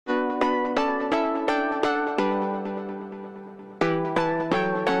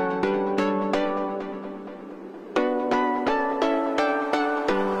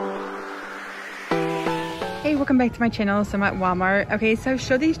welcome back to my channel. So I'm at Walmart. Okay, so I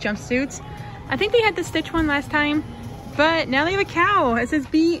showed these jumpsuits. I think they had the stitch one last time, but now they have a cow. It says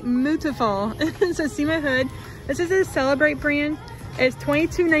be beautiful. So see my hood. This is a Celebrate brand. It's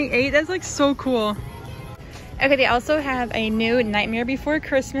 $22.98. That's like so cool. Okay, they also have a new Nightmare Before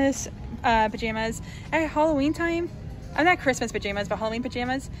Christmas pajamas at Halloween time. Not Christmas pajamas, but Halloween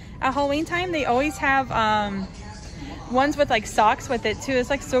pajamas. At Halloween time, they always have ones with like socks with it too. It's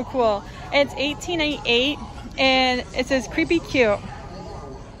like so cool. And it's $18.98 and it says creepy cute.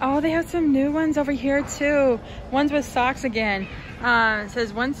 Oh, they have some new ones over here too. Ones with socks again. It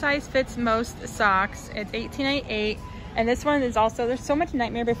says one size fits most socks. It's $18.98. And this one is also, there's so much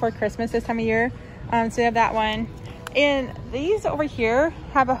Nightmare Before Christmas this time of year. So they have that one. And these over here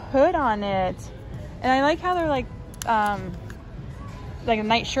have a hood on it. And I like how they're like a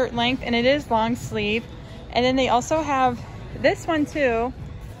night shirt length, and it is long sleeve. And then they also have this one too.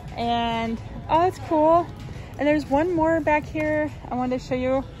 And oh, it's cool. And there's one more back here I wanted to show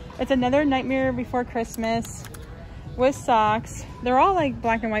you. It's another Nightmare Before Christmas with socks. They're all like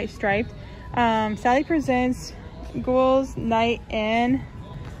black and white striped. Sally Presents Ghouls Night In.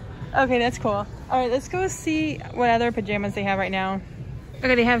 Okay, that's cool. All right, let's go see what other pajamas they have right now.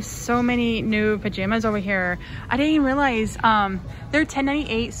 Okay, they have so many new pajamas over here. I didn't even realize they're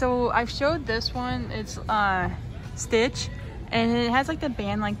 $10.98. So I've showed this one. It's Stitch, and it has like the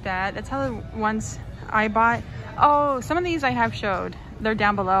band like that. That's how the ones I bought. Oh, some of these I have showed. They're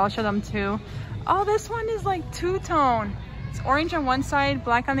down below. I'll show them too. Oh, this one is like two-tone. It's orange on one side,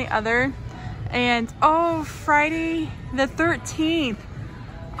 black on the other. And oh, Friday the 13th.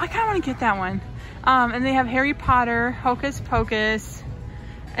 I kind of want to get that one. And they have Harry Potter, Hocus Pocus.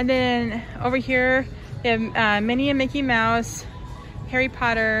 And then over here, they have Minnie and Mickey Mouse, Harry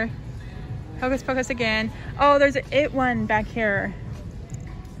Potter, Hocus Pocus again. Oh, there's an It one back here.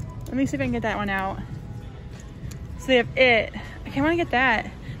 Let me see if I can get that one out. So they have It. I kind of want to get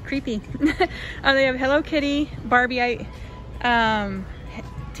that. Creepy. They have Hello Kitty, Barbie,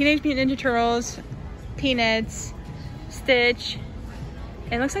 Teenage Mutant Ninja Turtles, Peanuts, Stitch.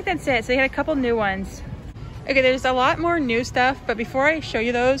 It looks like that's it. So they had a couple new ones. Okay, there's a lot more new stuff, but before I show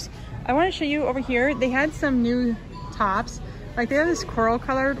you those, I want to show you over here. They had some new tops. Like they have this coral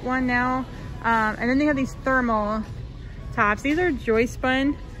colored one now. And then they have these thermal tops. These are Joy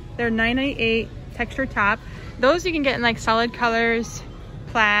Spun. They're $9.98 texture top. Those you can get in like solid colors,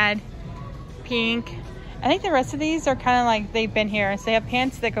 plaid, pink. I think the rest of these are kind of like they've been here. So they have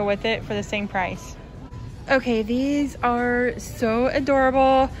pants that go with it for the same price. Okay, these are so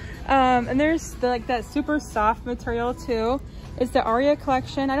adorable. And there's like that super soft material too. It's the Aria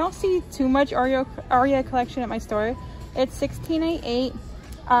collection. I don't see too much Aria collection at my store. It's $16.88.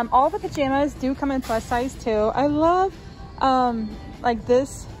 All the pajamas do come in plus size too. I love like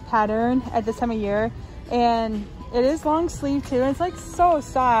this pattern at this time of year. And it is long sleeve too. And it's like so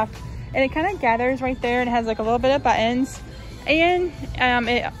soft. And it kind of gathers right there and it has like a little bit of buttons. And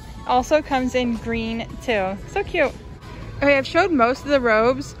it also comes in green too. So cute. Okay, I've showed most of the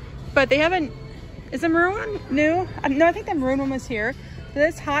robes, but they haven't. Is the maroon one new? No, I think the maroon one was here.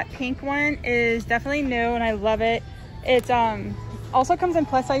 This hot pink one is definitely new and I love it. It's also comes in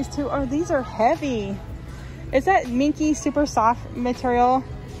plus size too. Oh, these are heavy. It's that minky super soft material.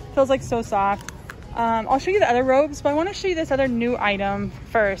 Feels like so soft. I'll show you the other robes, but I want to show you this other new item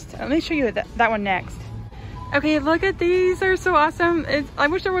first. Let me show you that one next. Okay, look at these. They're so awesome. I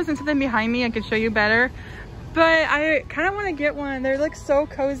wish there wasn't something behind me I could show you better, but I kind of want to get one. They look so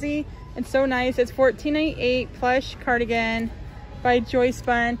cozy and so nice. It's $14.88 plush cardigan by Joy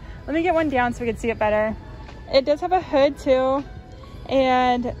Spun. Let me get one down so we can see it better. It does have a hood too,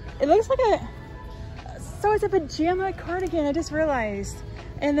 and it looks like so it's a pajama cardigan. I just realized.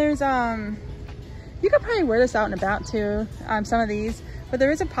 And there's you could probably wear this out and about too, some of these, but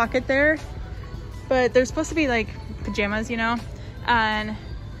there is a pocket there. But they're supposed to be like pajamas, you know. And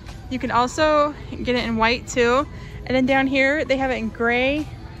you can also get it in white too. And then down here they have it in gray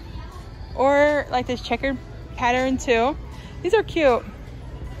or like this checkered pattern too. These are cute.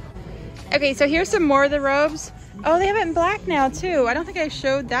 Okay, so here's some more of the robes. Oh, they have it in black now too. I don't think I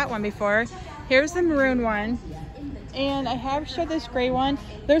showed that one before. Here's the maroon one. And I have showed this gray one.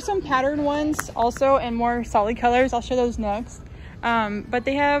 There's some pattern ones also in more solid colors. I'll show those next. But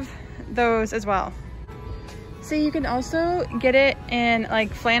they have those as well. So you can also get it in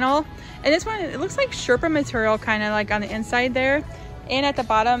like flannel. And this one, it looks like Sherpa material kind of like on the inside there. And at the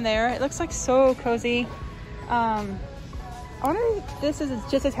bottom there, it looks like so cozy. I wonder if this is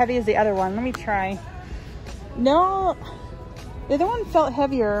just as heavy as the other one. Let me try. No, the other one felt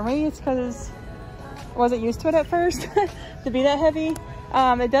heavier. Maybe it's because I wasn't used to it at first to be that heavy.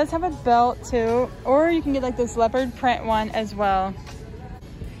 It does have a belt too, or you can get like this leopard print one as well.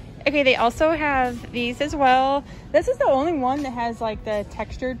 Okay, they also have these as well. This is the only one that has like the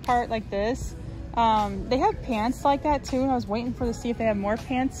textured part like this. They have pants like that too, and I was waiting to see if they have more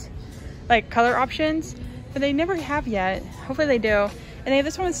pants, like color options, but they never have yet. Hopefully they do. And they have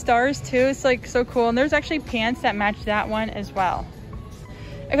this one with stars too. It's like so cool. And there's actually pants that match that one as well.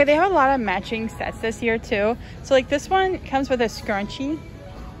 Okay, they have a lot of matching sets this year too. So like this one comes with a scrunchie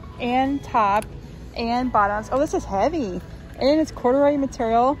and top and bottoms. Oh, this is heavy. And then it's corduroy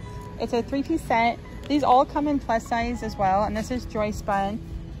material. It's a 3-piece set. These all come in plus size as well. And this is joy spun.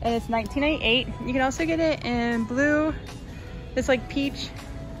 And it's $19.98. You can also get it in blue, this like peach,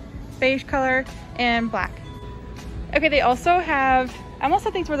 beige color, and black. Okay, they also have, I almost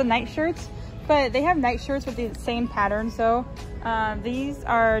thought these were the nightshirts, but they have nightshirts with the same patterns though. These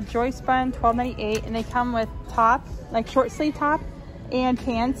are joy spun, $12.98, and they come with top, like short sleeve top, and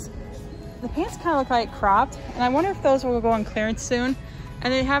pants. The pants kind of look like cropped, and I wonder if those will go on clearance soon.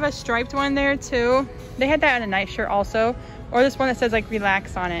 And they have a striped one there too. They had that in a nightshirt also, or this one that says like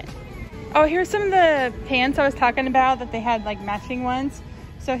relax on it. Oh, here's some of the pants I was talking about that they had like matching ones.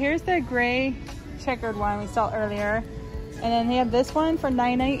 So here's the gray checkered one we saw earlier, and then they have this one for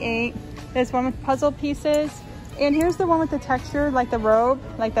 $9.98. This one with puzzle pieces, and here's the one with the texture, like the robe,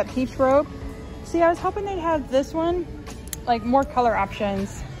 like that peach robe. See, I was hoping they'd have this one, like more color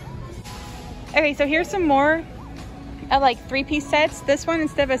options. Okay, so here's some more like 3-piece sets. This one,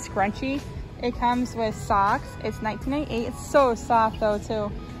 instead of a scrunchie, it comes with socks. It's $19.98. It's so soft though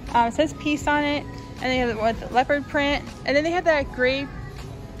too. It says peace on it, and they have it with leopard print, and then they have that gray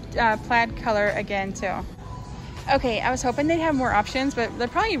plaid color again too. Okay, I was hoping they'd have more options, but they're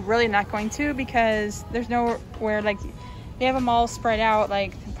probably really not going to, because there's nowhere, like they have them all spread out,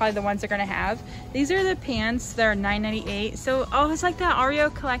 like probably the ones they're gonna have. These are the pants. They're $9.98. So it's like that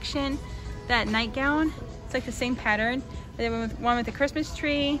Oreo collection, that nightgown. It's like the same pattern. They have one with the Christmas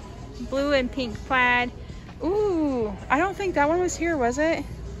tree, blue and pink plaid. Ooh, I don't think that one was here, was it?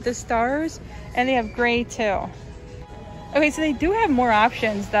 The stars. And they have gray too. Okay, so they do have more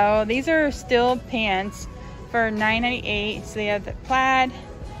options though. These are still pants for $9.98. So they have the plaid,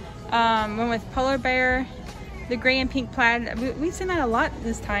 one with polar bear, the gray and pink plaid. We've seen that a lot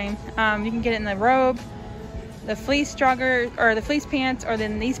this time. You can get it in the robe, the fleece jogger, or the fleece pants, or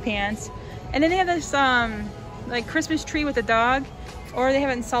then these pants. And then they have this like Christmas tree with a dog, or they have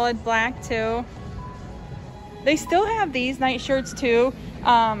it in solid black too. They still have these nightshirts too,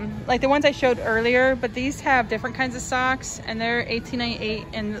 like the ones I showed earlier, but these have different kinds of socks, and they're $18.98,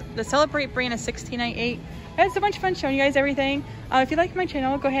 and the Celebrate brand is $16.98. It's a bunch of fun showing you guys everything. If you like my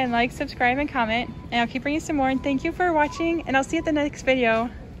channel, go ahead and like, subscribe, and comment, and I'll keep bringing some more. And thank you for watching, and I'll see you at the next video.